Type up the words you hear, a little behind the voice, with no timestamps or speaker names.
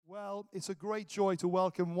Well, it's a great joy to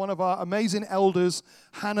welcome one of our amazing elders,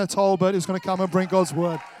 Hannah Talbot, who's going to come and bring God's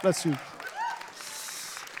word. Bless you.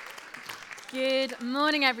 Good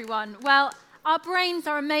morning, everyone. Well, our brains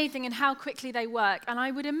are amazing in how quickly they work, and I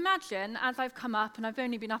would imagine, as I've come up, and I've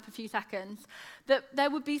only been up a few seconds, that there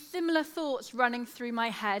would be similar thoughts running through my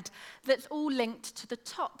head that's all linked to the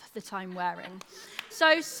top that I'm wearing.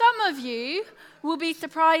 So some of you will be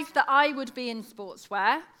surprised that I would be in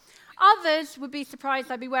sportswear. Others would be surprised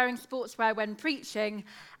I'd be wearing sportswear when preaching,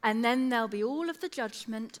 and then there'll be all of the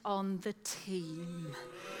judgment on the team.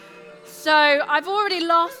 So I've already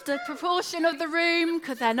lost a proportion of the room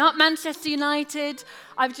because they're not Manchester United.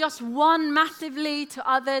 I've just won massively to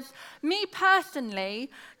others. Me personally,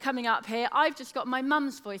 coming up here, I've just got my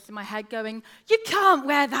mum's voice in my head going, "You can't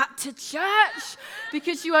wear that to church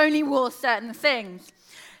because you only wore certain things."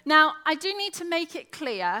 Now, I do need to make it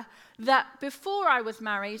clear that before I was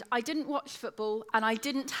married, I didn't watch football and I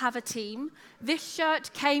didn't have a team. This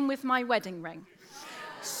shirt came with my wedding ring.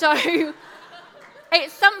 So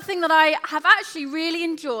it's something that I have actually really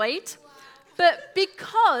enjoyed, but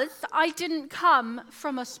because I didn't come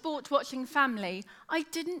from a sport-watching family, I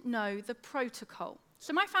didn't know the protocol.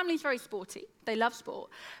 So my family's very sporty, they love sport,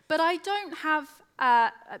 but I don't have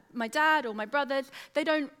my dad or my brothers, they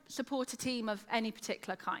don't support a team of any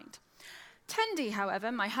particular kind. Tendi,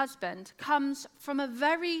 however, my husband, comes from a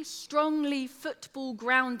very strongly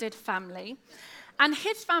football-grounded family, and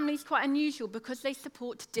his family's quite unusual because they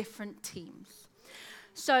support different teams.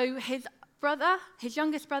 So his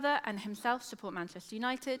youngest brother and himself support Manchester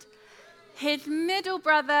United. His middle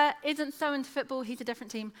brother isn't so into football, he's a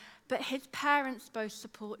different team, but his parents both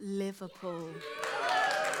support Liverpool.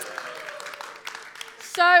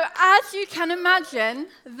 So as you can imagine,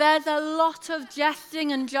 there's a lot of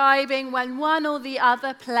jesting and jibing when one or the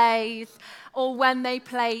other plays or when they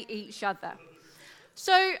play each other.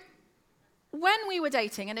 So when we were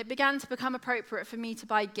dating and it began to become appropriate for me to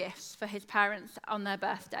buy gifts for his parents on their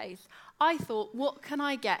birthdays, I thought, what can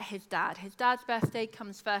I get his dad? His dad's birthday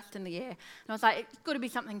comes first in the year. And I was like, it's got to be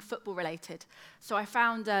something football related. So I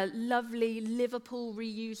found a lovely Liverpool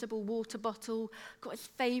reusable water bottle, got his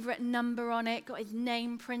favourite number on it, got his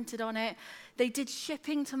name printed on it. They did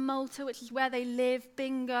shipping to Malta, which is where they live,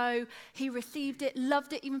 bingo. He received it,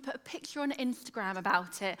 loved it, even put a picture on Instagram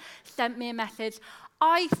about it, sent me a message.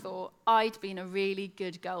 I thought I'd been a really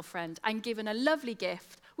good girlfriend and given a lovely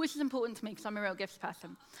gift, which is important to me because I'm a real gifts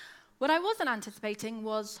person. What I wasn't anticipating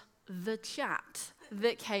was the chat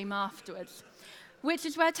that came afterwards, which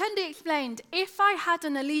is where Tendi explained, if I had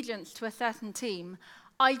an allegiance to a certain team,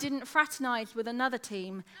 I didn't fraternize with another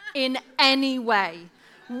team in any way.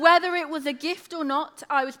 Whether it was a gift or not,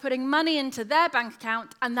 I was putting money into their bank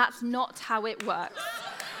account, and that's not how it works.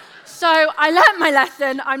 So I learned my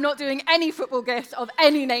lesson. I'm not doing any football gifts of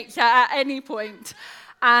any nature at any point.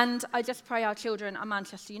 And I just pray our children are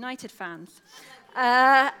Manchester United fans.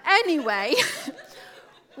 Anyway,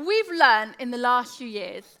 we've learned in the last few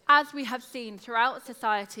years, as we have seen throughout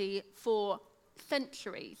society for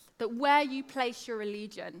centuries, that where you place your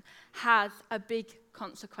religion has a big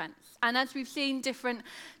consequence. And as we've seen different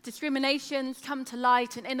discriminations come to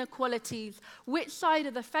light and inequalities, which side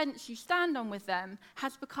of the fence you stand on with them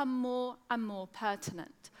has become more and more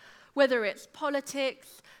pertinent. Whether it's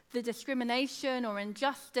politics, the discrimination or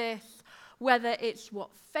injustice, whether it's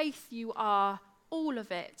what faith you are, all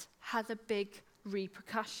of it has a big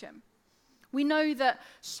repercussion. We know that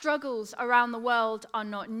struggles around the world are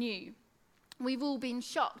not new. We've all been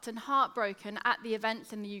shocked and heartbroken at the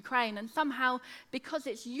events in the Ukraine, and somehow, because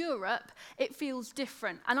it's Europe, it feels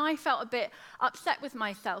different. And I felt a bit upset with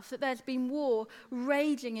myself that there's been war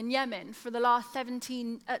raging in Yemen for the last 7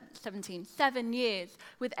 years,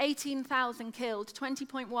 with 18,000 killed,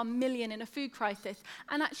 20.1 million in a food crisis,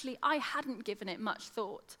 and actually I hadn't given it much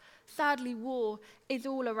thought. Sadly, war is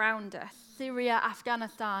all around us, Syria,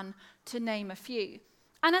 Afghanistan, to name a few.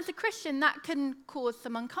 And as a Christian, that can cause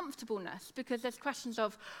some uncomfortableness because there's questions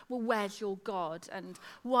of, well, where's your God? And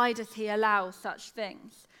why does he allow such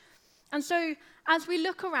things? And so as we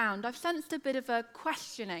look around, I've sensed a bit of a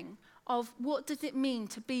questioning of what does it mean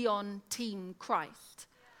to be on Team Christ?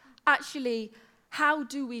 Actually, how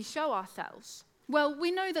do we show ourselves? Well,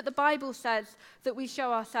 we know that the Bible says that we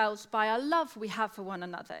show ourselves by our love we have for one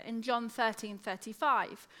another in John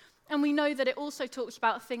 13:35. And we know that it also talks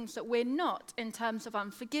about things that we're not in terms of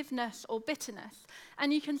unforgiveness or bitterness.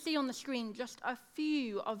 And you can see on the screen just a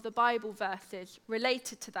few of the Bible verses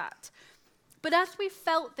related to that. But as we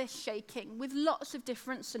felt this shaking with lots of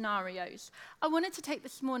different scenarios, I wanted to take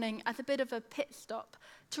this morning as a bit of a pit stop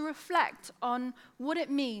to reflect on what it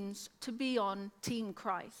means to be on Team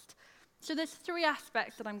Christ. So there's three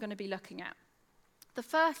aspects that I'm going to be looking at. The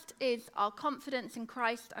first is our confidence in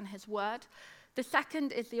Christ and his word. The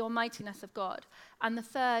second is the almightiness of God. And the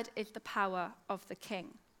third is the power of the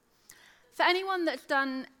King. For anyone that's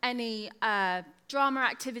done any drama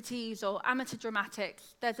activities or amateur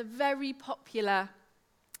dramatics, there's a very popular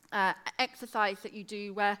exercise that you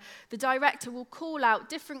do where the director will call out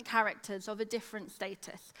different characters of a different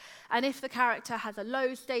status. And if the character has a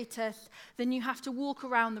low status, then you have to walk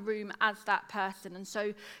around the room as that person. And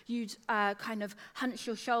so you'd kind of hunch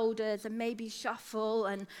your shoulders and maybe shuffle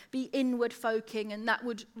and be inward foking, and that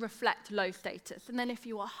would reflect low status. And then if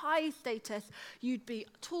you were high status, you'd be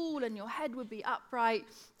tall and your head would be upright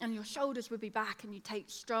and your shoulders would be back and you'd take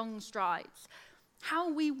strong strides.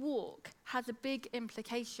 How we walk has a big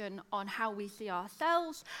implication on how we see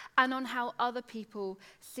ourselves and on how other people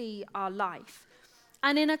see our life.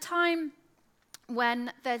 And in a time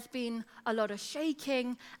when there's been a lot of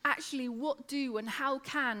shaking, actually what do and how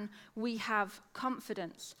can we have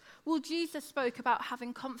confidence? Well, Jesus spoke about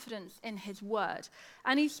having confidence in his word,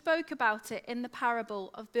 and he spoke about it in the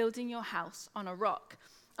parable of building your house on a rock.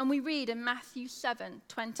 And we read in Matthew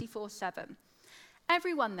 7:24-7,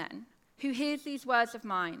 "Everyone then who hears these words of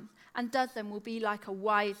mine and does them will be like a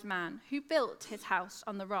wise man who built his house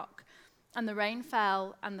on the rock. And the rain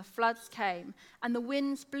fell, and the floods came, and the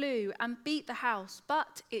winds blew and beat the house,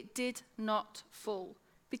 but it did not fall,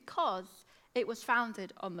 because it was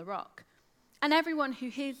founded on the rock. And everyone who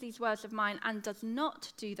hears these words of mine and does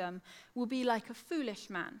not do them will be like a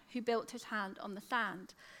foolish man who built his house on the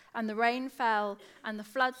sand. And the rain fell, and the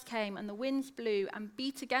floods came, and the winds blew and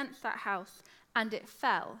beat against that house, and it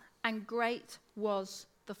fell, and great was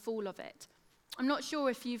the fall of it." I'm not sure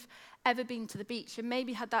if you've ever been to the beach and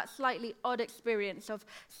maybe had that slightly odd experience of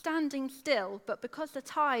standing still, but because the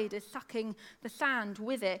tide is sucking the sand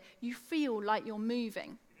with it, you feel like you're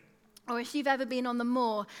moving. Or if you've ever been on the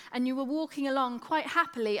moor and you were walking along quite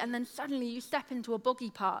happily and then suddenly you step into a boggy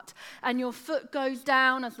part and your foot goes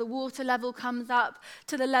down as the water level comes up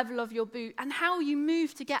to the level of your boot, and how you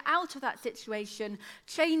move to get out of that situation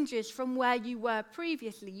changes from where you were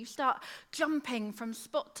previously. You start jumping from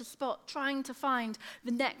spot to spot, trying to find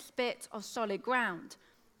the next bit of solid ground.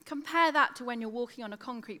 Compare that to when you're walking on a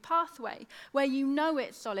concrete pathway, where you know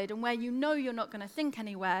it's solid and where you know you're not going to sink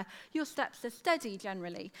anywhere. Your steps are steady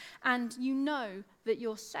generally, and you know that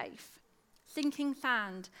you're safe. Sinking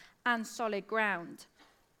sand and solid ground.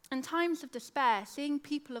 In times of despair, seeing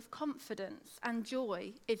people of confidence and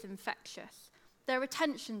joy is infectious. They're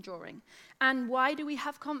attention drawing. And why do we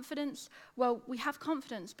have confidence? Well, we have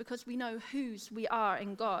confidence because we know whose we are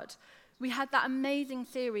in God. We had that amazing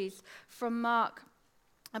series from Mark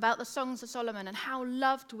about the Songs of Solomon and how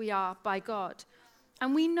loved we are by God.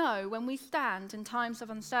 And we know when we stand in times of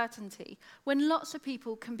uncertainty, when lots of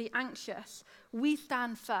people can be anxious, we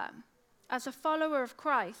stand firm. As a follower of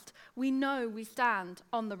Christ, we know we stand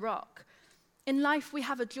on the rock. In life, we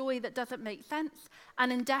have a joy that doesn't make sense, and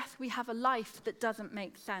in death, we have a life that doesn't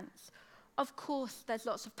make sense. Of course, there's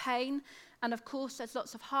lots of pain, and of course, there's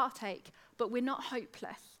lots of heartache, but we're not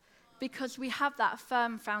hopeless because we have that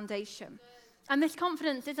firm foundation. And this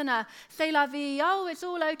confidence isn't a c'est la vie, oh, it's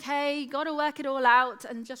all okay, got to work it all out,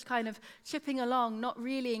 and just kind of chipping along, not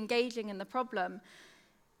really engaging in the problem.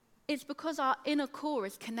 It's because our inner core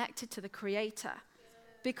is connected to the Creator,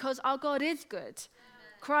 because our God is good.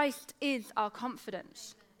 Christ is our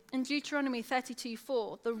confidence. In Deuteronomy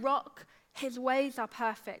 32:4, the rock, his ways are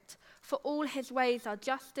perfect, for all his ways are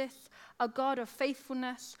justice, a God of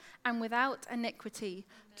faithfulness and without iniquity,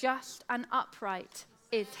 just and upright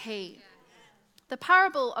is he. The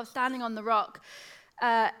parable of standing on the rock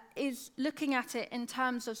is looking at it in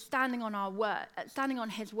terms of standing on our word, standing on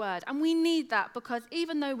his word. And we need that because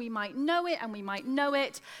even though we might know it and we might know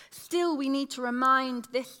it, still we need to remind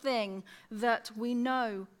this thing that we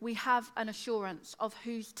know we have an assurance of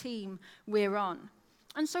whose team we're on.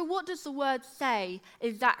 And so what does the word say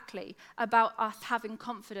exactly about us having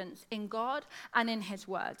confidence in God and in his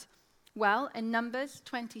word? Well, in Numbers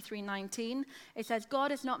 23:19, it says,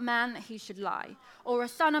 God is not man that he should lie, or a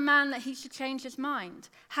son of man that he should change his mind.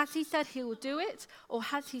 Has he said he will do it, or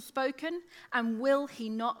has he spoken, and will he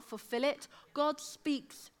not fulfill it? God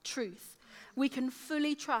speaks truth. We can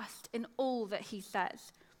fully trust in all that he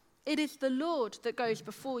says. It is the Lord that goes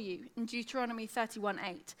before you, in Deuteronomy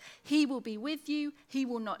 31:8. He will be with you, he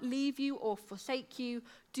will not leave you or forsake you.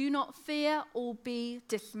 Do not fear or be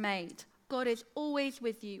dismayed. God is always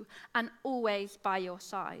with you and always by your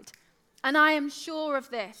side. And I am sure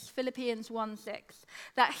of this, Philippians 1:6,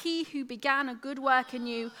 that he who began a good work in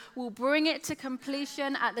you will bring it to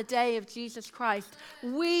completion at the day of Jesus Christ.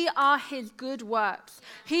 We are his good works.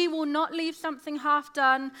 He will not leave something half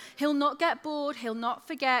done. He'll not get bored. He'll not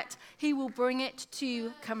forget. He will bring it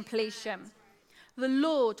to completion. The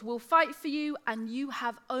Lord will fight for you, and you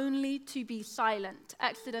have only to be silent.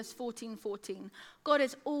 Exodus 14:14. God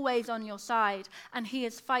is always on your side, and he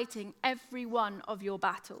is fighting every one of your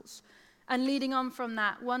battles. And leading on from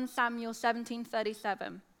that, 1 Samuel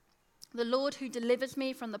 17:37. The Lord who delivers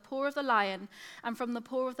me from the paw of the lion and from the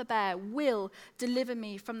paw of the bear will deliver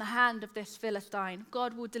me from the hand of this Philistine.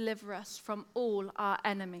 God will deliver us from all our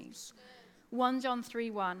enemies. 1 John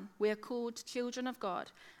 3:1, we are called children of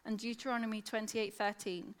God. And Deuteronomy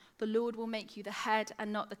 28:13, the Lord will make you the head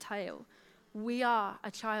and not the tail. We are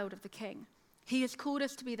a child of the King. He has called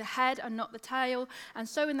us to be the head and not the tail. And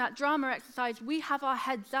so in that drama exercise, we have our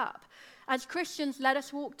heads up. As Christians, let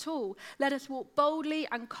us walk tall. Let us walk boldly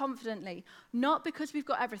and confidently, not because we've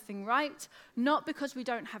got everything right, not because we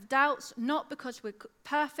don't have doubts, not because we're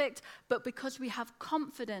perfect, but because we have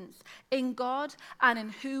confidence in God and in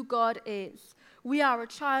who God is. We are a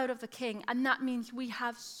child of the King, and that means we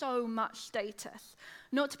have so much status.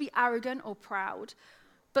 Not to be arrogant or proud,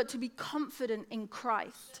 but to be confident in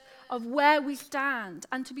Christ, of where we stand,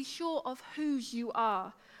 and to be sure of whose you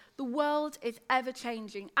are. The world is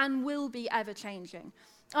ever-changing and will be ever-changing.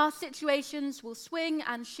 Our situations will swing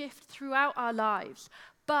and shift throughout our lives,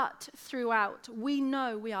 but throughout, we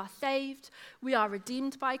know we are saved, we are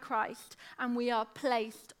redeemed by Christ, and we are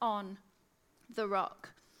placed on the rock.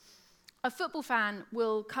 A football fan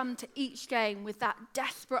will come to each game with that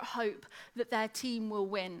desperate hope that their team will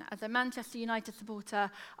win. As a Manchester United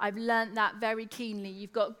supporter, I've learnt that very keenly.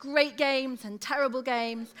 You've got great games and terrible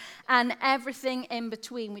games and everything in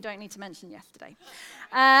between. We don't need to mention yesterday.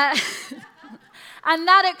 And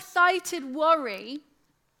that excited worry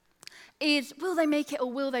is, will they make it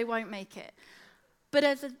or will they won't make it? But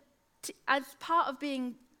as part of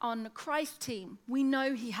being on Christ's team, we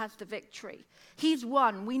know he has the victory. He's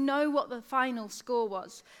won. We know what the final score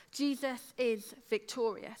was. Jesus is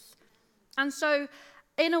victorious. And so,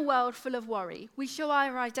 in a world full of worry, we show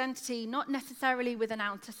our identity not necessarily with an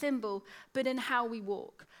outer symbol, but in how we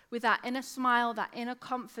walk, with that inner smile, that inner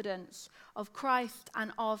confidence of Christ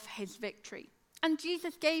and of his victory. And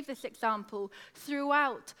Jesus gave this example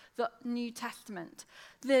throughout the New Testament.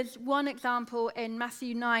 There's one example in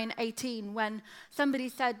Matthew 9:18 when somebody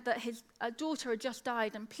said that his daughter had just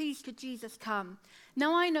died and please could Jesus come.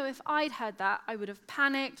 Now I know if I'd heard that, I would have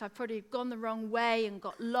panicked. I'd probably gone the wrong way and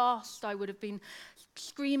got lost. I would have been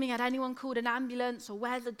screaming at anyone called an ambulance or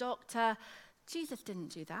where's the doctor. Jesus didn't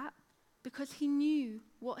do that because he knew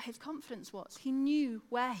what his confidence was. He knew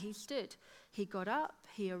where he stood. He got up,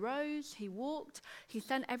 he arose, he walked, he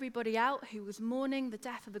sent everybody out who was mourning the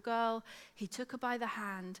death of the girl. He took her by the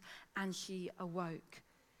hand and she awoke.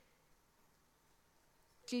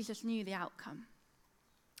 Jesus knew the outcome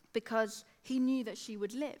because he knew that she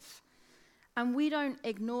would live. And we don't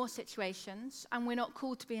ignore situations, and we're not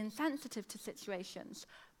called to be insensitive to situations,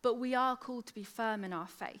 but we are called to be firm in our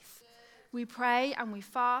faith. We pray and we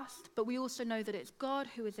fast, but we also know that it's God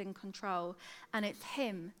who is in control, and it's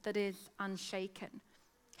him that is unshaken.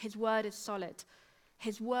 His word is solid.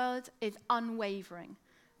 His word is unwavering.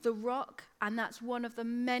 The rock, and that's one of the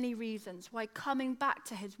many reasons why coming back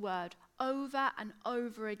to his word over and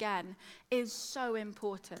over again is so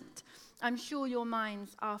important. I'm sure your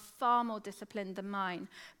minds are far more disciplined than mine,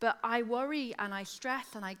 but I worry and I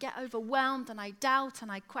stress and I get overwhelmed and I doubt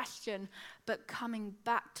and I question, but coming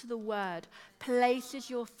back to the word places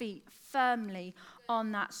your feet firmly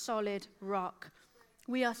on that solid rock.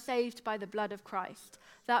 We are saved by the blood of Christ.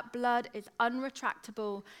 That blood is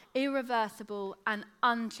unretractable, irreversible, and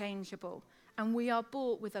unchangeable, and we are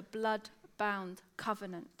bought with a blood-bound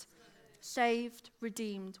covenant. Saved,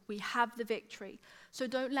 redeemed, we have the victory. So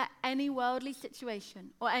don't let any worldly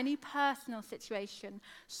situation or any personal situation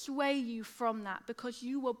sway you from that, because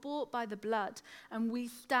you were bought by the blood and we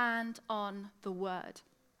stand on the word.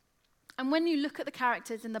 And when you look at the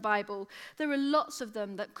characters in the Bible, there are lots of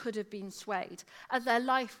them that could have been swayed as their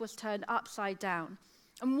life was turned upside down.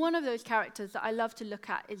 And one of those characters that I love to look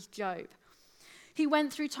at is Job. He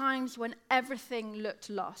went through times when everything looked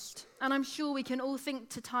lost. And I'm sure we can all think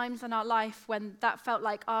to times in our life when that felt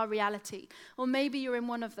like our reality. Or maybe you're in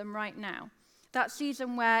one of them right now. That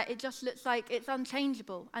season where it just looks like it's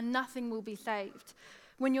unchangeable and nothing will be saved.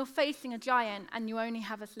 When you're facing a giant and you only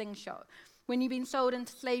have a slingshot. When you've been sold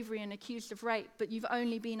into slavery and accused of rape, but you've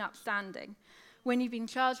only been upstanding. when you've been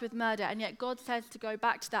charged with murder, and yet God says to go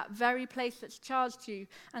back to that very place that's charged you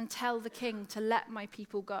and tell the king to let my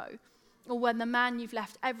people go. Or when the man you've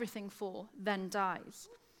left everything for then dies.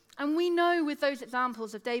 And we know with those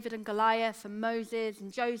examples of David and Goliath and Moses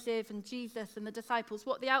and Joseph and Jesus and the disciples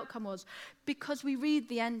what the outcome was, because we read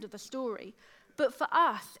the end of the story. But for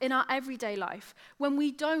us, in our everyday life, when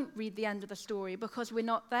we don't read the end of the story because we're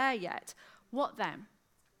not there yet, what then?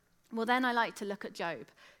 Well, then I like to look at Job,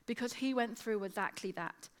 because he went through exactly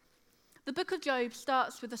that. The book of Job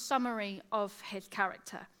starts with a summary of his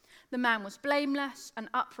character. The man was blameless and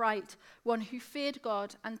upright, one who feared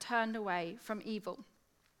God and turned away from evil.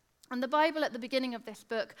 And the Bible at the beginning of this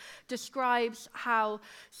book describes how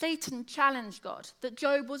Satan challenged God, that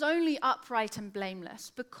Job was only upright and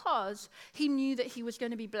blameless because he knew that he was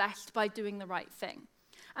going to be blessed by doing the right thing.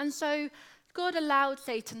 And so God allowed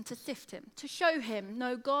Satan to sift him, to show him,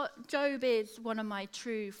 no, Job is one of my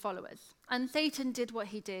true followers. And Satan did what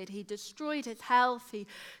he did. He destroyed his health, he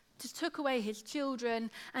just took away his children,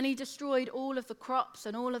 and he destroyed all of the crops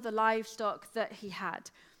and all of the livestock that he had.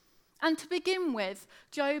 And to begin with,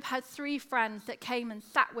 Job had 3 friends that came and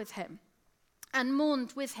sat with him and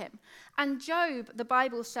mourned with him. And Job, the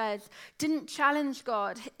Bible says, didn't challenge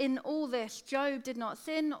God. In all this, Job did not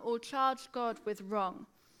sin or charge God with wrong.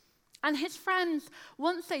 And his friends,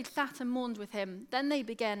 once they'd sat and mourned with him, then they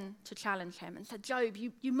began to challenge him and said, Job,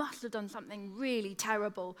 you must have done something really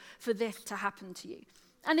terrible for this to happen to you.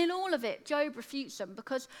 And in all of it, Job refutes them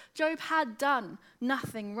because Job had done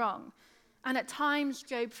nothing wrong. And at times,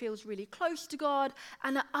 Job feels really close to God,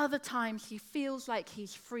 and at other times, he feels like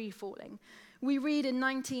he's free-falling. We read in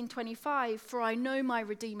 19:25, for I know my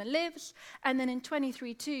Redeemer lives, and then in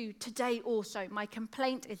 23:2, today also my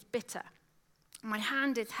complaint is bitter. My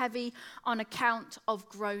hand is heavy on account of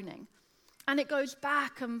groaning. And it goes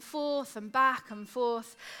back and forth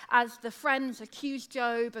as the friends accuse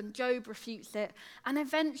Job and Job refutes it. And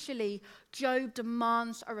eventually, Job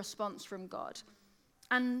demands a response from God.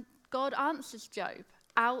 And God answers Job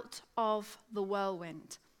out of the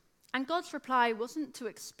whirlwind. And God's reply wasn't to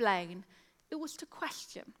explain, it was to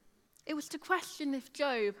question. It was to question if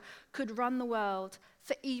Job could run the world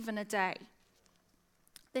for even a day.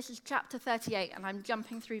 This is chapter 38, and I'm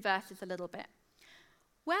jumping through verses a little bit.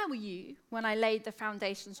 Where were you when I laid the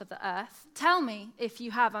foundations of the earth? Tell me if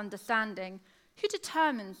you have understanding. Who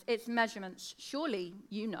determines its measurements? Surely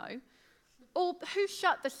you know. Or who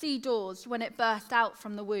shut the sea doors when it burst out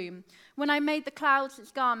from the womb? When I made the clouds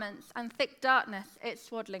its garments and thick darkness its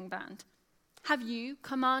swaddling band? Have you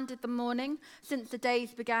commanded the morning since the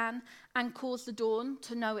days began and caused the dawn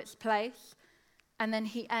to know its place? And then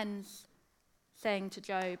he ends saying to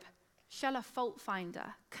Job, shall a fault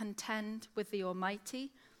finder contend with the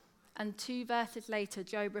Almighty? And 2 verses later,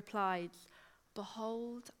 Job replies,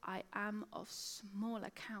 behold, I am of small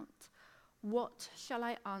account. What shall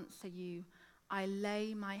I answer you? I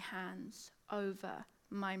lay my hands over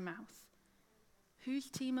my mouth. Whose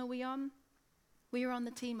team are we on? We are on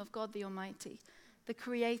the team of God the Almighty, the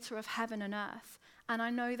creator of heaven and earth. And I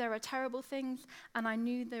know there are terrible things, and I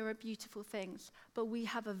knew there are beautiful things, but we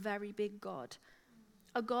have a very big God.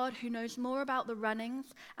 A God who knows more about the runnings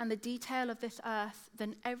and the detail of this earth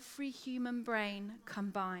than every human brain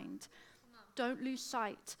combined. Don't lose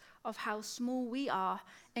sight of how small we are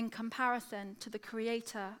in comparison to the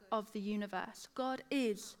creator of the universe. God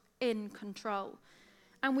is in control.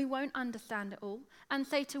 And we won't understand it all, and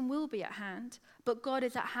Satan will be at hand, but God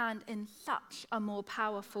is at hand in such a more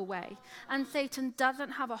powerful way. And Satan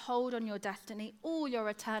doesn't have a hold on your destiny or your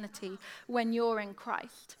eternity when you're in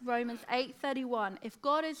Christ. Romans 8:31, if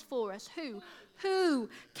God is for us, who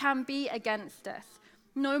can be against us?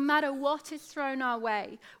 No matter what is thrown our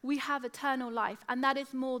way, we have eternal life, and that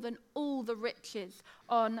is more than all the riches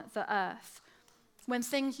on the earth. When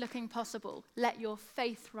things look impossible, let your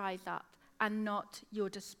faith rise up and not your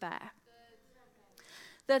despair.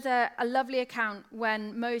 There's a lovely account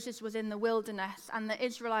when Moses was in the wilderness and the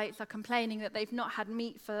Israelites are complaining that they've not had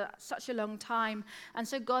meat for such a long time. And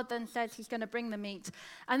so God then says he's going to bring the meat.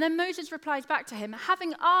 And then Moses replies back to him,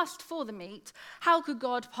 having asked for the meat, how could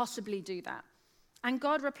God possibly do that? And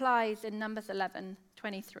God replies in Numbers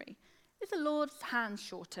 11:23, is the Lord's hand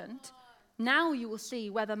shortened? Now you will see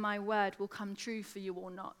whether my word will come true for you or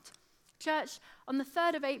not. Church, on the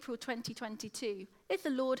 3rd of April 2022, is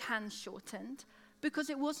the Lord's hand shortened?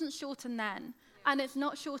 Because it wasn't shortened then, and it's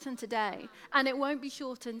not shortened today, and it won't be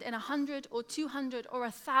shortened in 100 or 200 or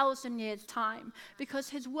 1,000 years' time, because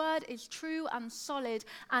his word is true and solid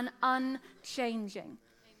and unchanging.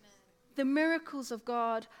 The miracles of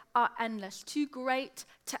God are endless, too great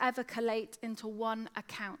to ever collate into one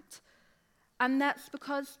account. And that's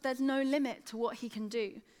because there's no limit to what he can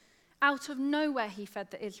do. Out of nowhere he fed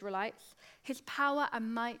the Israelites. His power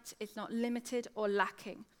and might is not limited or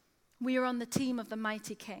lacking. We are on the team of the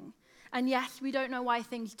mighty King. And yes, we don't know why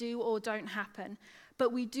things do or don't happen,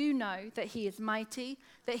 but we do know that he is mighty,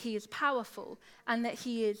 that he is powerful, and that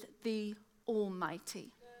he is the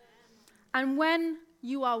Almighty. And when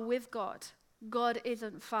you are with God, God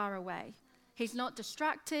isn't far away. He's not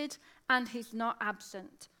distracted and he's not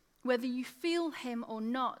absent. Whether you feel him or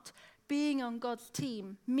not, being on God's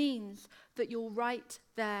team means that you're right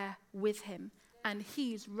there with him and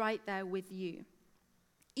he's right there with you,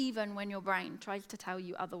 even when your brain tries to tell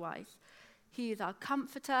you otherwise. He is our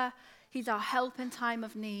comforter, he's our help in time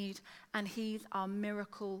of need, and he's our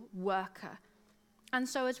miracle worker. And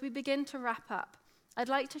so as we begin to wrap up, I'd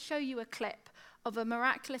like to show you a clip of a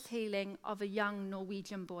miraculous healing of a young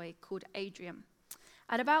Norwegian boy called Adrian.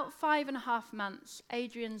 At about 5.5 months,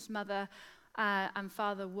 Adrian's mother and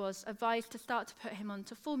father was advised to start to put him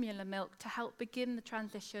onto formula milk to help begin the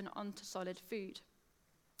transition onto solid food.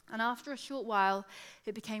 And after a short while,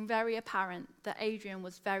 it became very apparent that Adrian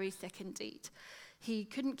was very sick indeed. He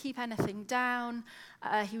couldn't keep anything down.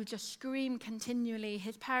 He would just scream continually.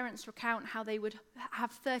 His parents recount how they would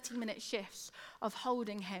have 30-minute shifts of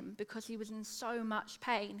holding him because he was in so much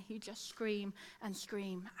pain. He'd just scream and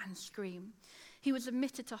scream and scream. He was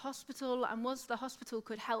admitted to hospital, and whilst the hospital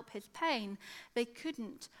could help his pain, they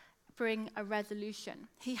couldn't bring a resolution.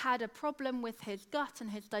 He had a problem with his gut and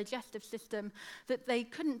his digestive system that they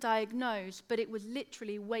couldn't diagnose, but it was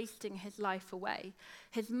literally wasting his life away.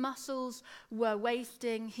 His muscles were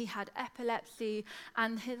wasting, he had epilepsy,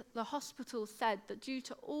 and the hospital said that due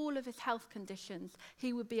to all of his health conditions,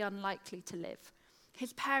 he would be unlikely to live.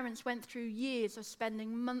 His parents went through years of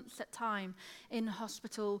spending months at a time in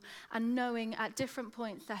hospital and knowing at different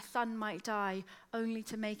points their son might die, only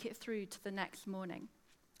to make it through to the next morning.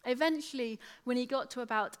 Eventually, when he got to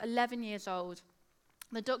about 11 years old,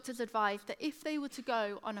 the doctors advised that if they were to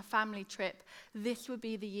go on a family trip, this would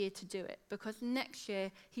be the year to do it, because next year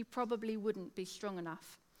he probably wouldn't be strong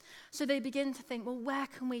enough. So they begin to think, well, where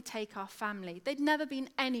can we take our family? They'd never been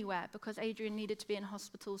anywhere because Adrian needed to be in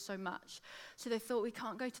hospital so much. So they thought, we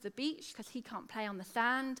can't go to the beach because he can't play on the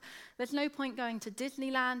sand. There's no point going to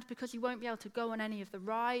Disneyland because he won't be able to go on any of the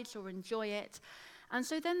rides or enjoy it. And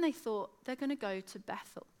so then they thought, they're going to go to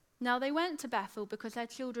Bethel. Now, they went to Bethel because their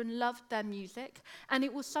children loved their music, and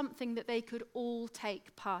it was something that they could all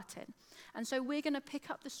take part in. And so we're going to pick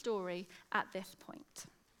up the story at this point.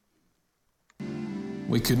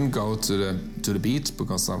 We couldn't go to the beach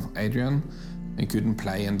because of Adrian. We couldn't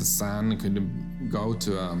play in the sand. We couldn't go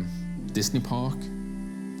to Disney Park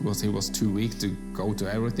because he was too weak to go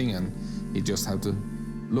to everything, and he just had to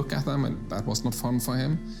look at them, and that was not fun for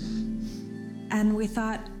him. And we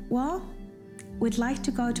thought, well, we'd like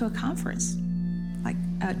to go to a conference, like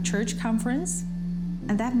a church conference.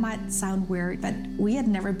 And that might sound weird, but we had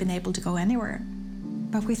never been able to go anywhere.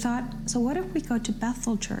 But we thought, so what if we go to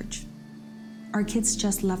Bethel Church? Our kids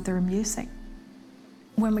just love their music.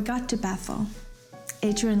 When we got to Bethel,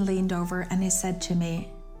 Adrian leaned over and he said to me,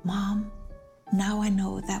 Mom, now I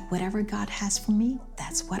know that whatever God has for me,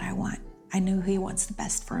 that's what I want. I know he wants the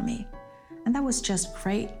best for me. And that was just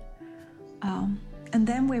great. And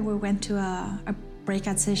then we went to a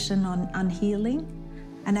breakout session on healing.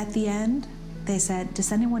 And at the end, they said,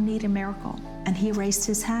 does anyone need a miracle? And he raised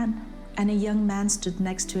his hand, and a young man stood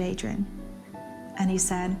next to Adrian. And he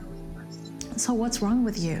said, so what's wrong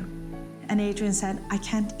with you? And Adrian said, I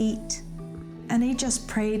can't eat. And he just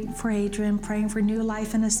prayed for Adrian, praying for new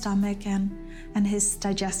life in his stomach and his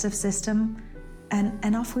digestive system.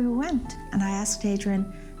 And off we went. And I asked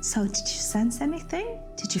Adrian, so did you sense anything?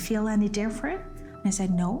 Did you feel any different? And he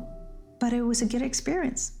said, no, but it was a good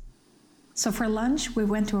experience. So for lunch, we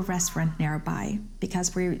went to a restaurant nearby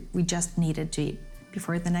because we just needed to eat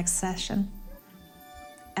before the next session.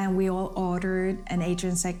 And we all ordered, and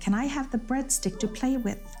Adrian said, can I have the breadstick to play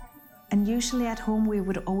with? And usually at home, we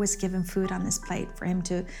would always give him food on his plate for him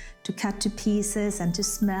to cut to pieces and to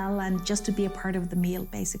smell and just to be a part of the meal,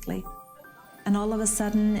 basically. And all of a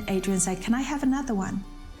sudden, Adrian said, can I have another one?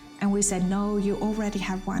 And we said, no, you already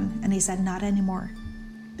have one. And he said, not anymore.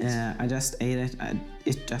 I just ate it.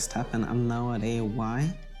 It just happened. I have no idea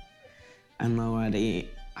why. I have no idea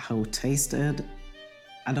how it tasted.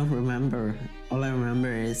 I don't remember. All I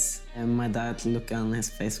remember is my dad look on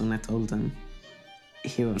his face when I told him.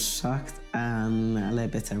 He was shocked and a little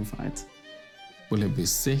bit terrified. Will he be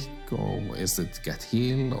sick, or is it get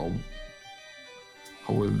healed, or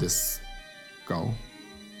how will this go?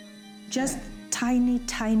 Just tiny,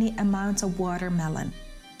 tiny amounts of watermelon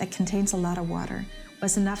that contains a lot of water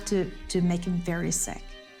was enough to make him very sick.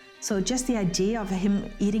 So just the idea of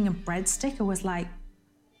him eating a breadstick, it was like,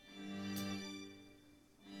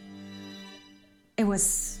 it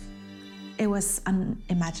was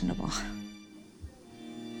unimaginable.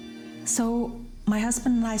 So my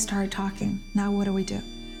husband and I started talking. Now what do we do?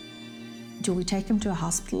 Do we take him to a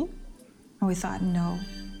hospital? And we thought, no,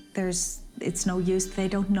 it's no use. They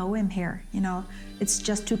don't know him here. You know, it's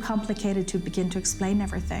just too complicated to begin to explain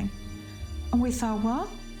everything. And we thought, well,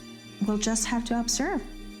 we'll just have to observe.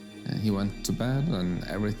 He went to bed and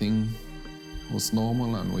everything was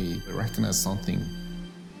normal, and we recognized something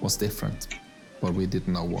was different, but we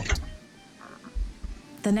didn't know what.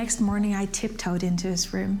 The next morning, I tiptoed into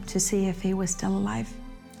his room to see if he was still alive.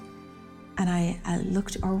 And I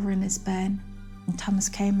looked over in his bed, and Thomas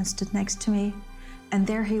came and stood next to me. And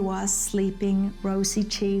there he was, sleeping,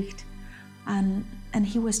 rosy-cheeked, and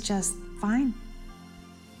he was just fine.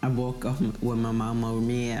 I woke up with my mom over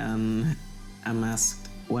me and I'm asked,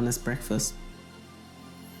 when is breakfast?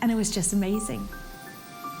 And it was just amazing.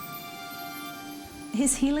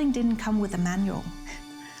 His healing didn't come with a manual.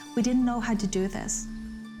 We didn't know how to do this.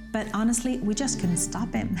 But honestly, we just couldn't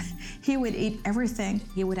stop him. He would eat everything.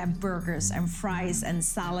 He would have burgers and fries and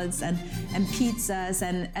salads and pizzas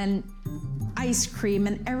and ice cream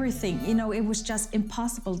and everything. You know, it was just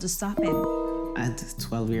impossible to stop him. I had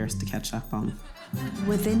 12 years to catch up on.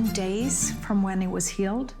 Within days from when he was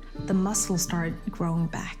healed, the muscle started growing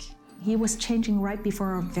back. He was changing right before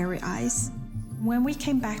our very eyes. When we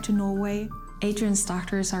came back to Norway, Adrian's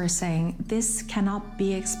doctors are saying this cannot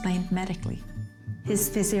be explained medically. His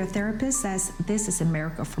physiotherapist says this is a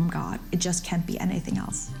miracle from God. It just can't be anything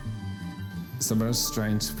else. It's a very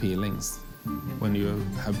strange feelings when you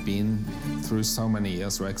have been through so many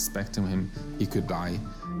years where expecting him, he could die,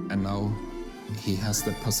 and now he has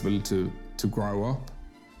the possibility to grow up,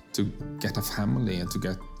 to get a family, and to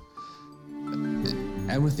get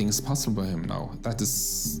everything is possible for him now. That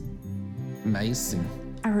is amazing.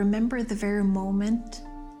 I remember the very moment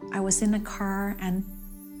I was in a car and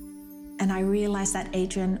I realized that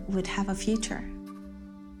Adrian would have a future.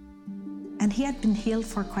 And he had been healed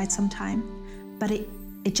for quite some time, but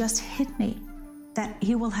it just hit me that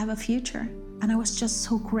he will have a future. And I was just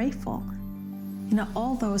so grateful. You know,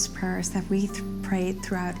 all those prayers that we prayed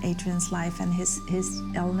throughout Adrian's life and his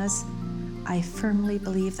illness, I firmly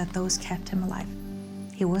believe that those kept him alive.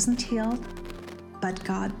 He wasn't healed, but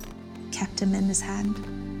God kept him in his hand.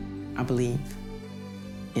 I believe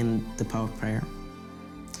in the power of prayer.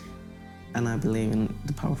 And I believe in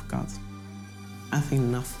the power of God. I think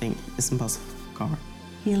nothing is impossible for God.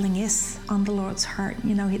 Healing is on the Lord's heart.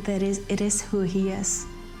 You know, it is who He is.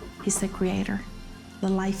 He's the creator, the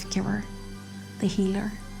life giver, the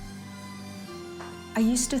healer. I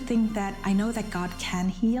used to think that I know that God can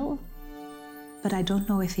heal, but I don't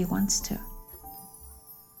know if He wants to.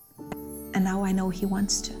 And now I know He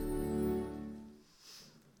wants to.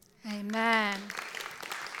 Amen.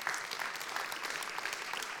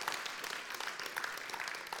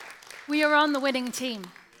 We are on the winning team.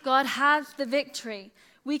 God has the victory.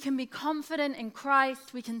 We can be confident in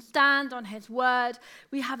Christ. We can stand on His word.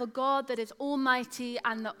 We have a God that is almighty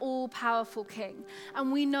and the all-powerful King.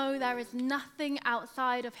 And we know there is nothing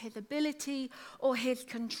outside of His ability or His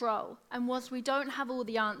control. And whilst we don't have all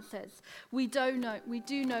the answers, we do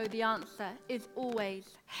know the answer is always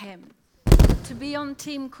Him. To be on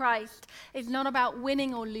Team Christ is not about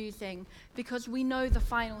winning or losing, because we know the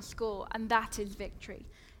final score, and that is victory.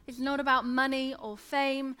 It's not about money or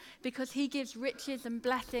fame, because He gives riches and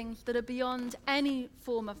blessings that are beyond any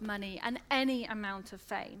form of money and any amount of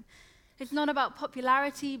fame. It's not about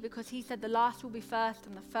popularity, because He said the last will be first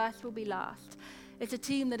and the first will be last. It's a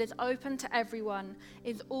team that is open to everyone,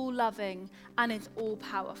 is all loving, and is all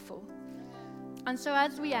powerful. And so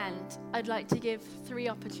as we end, I'd like to give 3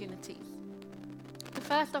 opportunities. The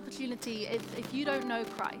first opportunity is if you don't know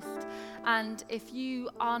Christ, and if you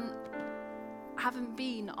haven't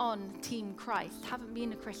been on Team Christ, haven't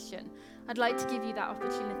been a Christian, I'd like to give you that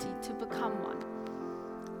opportunity to become one.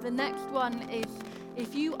 The next one is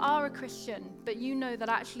if you are a Christian, but you know that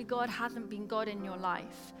actually God hasn't been God in your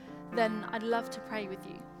life, then I'd love to pray with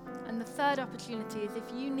you. And the third opportunity is if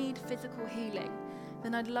you need physical healing,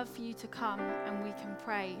 then I'd love for you to come and we can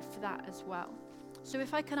pray for that as well. So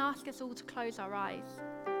if I can ask us all to close our eyes.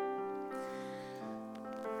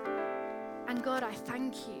 And God, I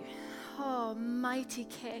thank you. Oh, mighty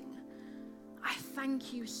King, I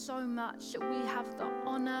thank you so much that we have the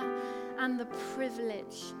honor and the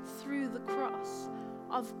privilege through the cross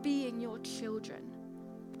of being your children,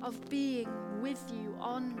 of being with you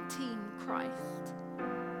on Team Christ.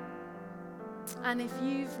 And if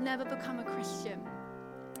you've never become a Christian,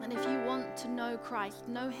 And if you want to know Christ,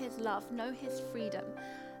 know his love, know his freedom,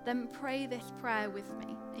 then pray this prayer with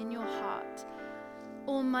me in your heart.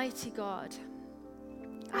 Almighty God,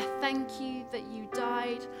 I thank you that you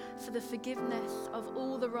died for the forgiveness of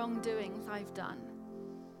all the wrongdoings I've done.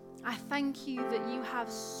 I thank you that you have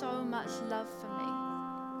so much love for me.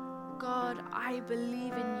 God, I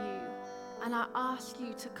believe in you, and I ask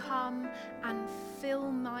you to come and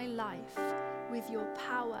fill my life with your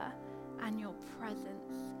power and your presence.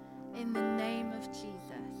 In the name of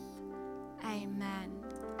Jesus, amen.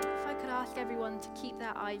 If I could ask everyone to keep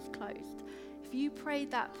their eyes closed. If you prayed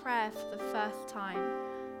that prayer for the first time,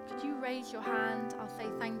 could you raise your hand? I'll say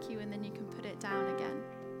thank you, and then you can put it down again.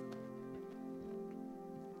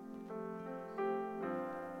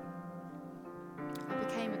 I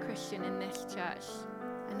became a Christian in this church.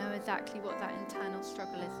 I know exactly what that internal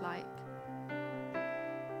struggle is like.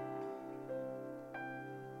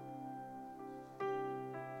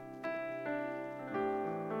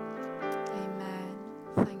 Amen.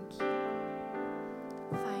 Thank you.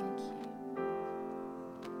 Thank you.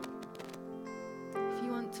 If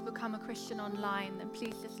you want to become a Christian online, then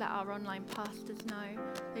please just let our online pastors know.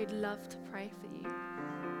 They'd love to pray for you.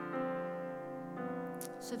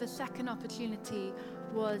 So the second opportunity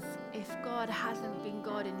was if God hasn't been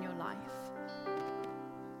God in your life.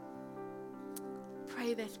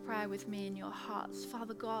 Pray this prayer with me in your hearts.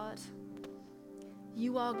 Father God,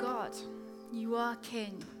 you are God. You are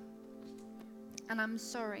King. And I'm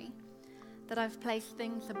sorry that I've placed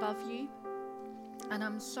things above you. And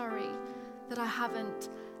I'm sorry that I haven't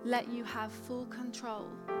let you have full control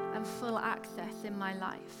and full access in my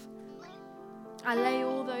life. I lay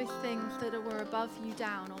all those things that were above you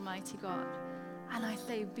down, Almighty God. And I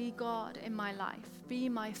say, be God in my life. Be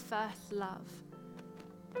my first love.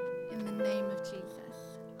 In the name of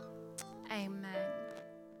Jesus. Amen.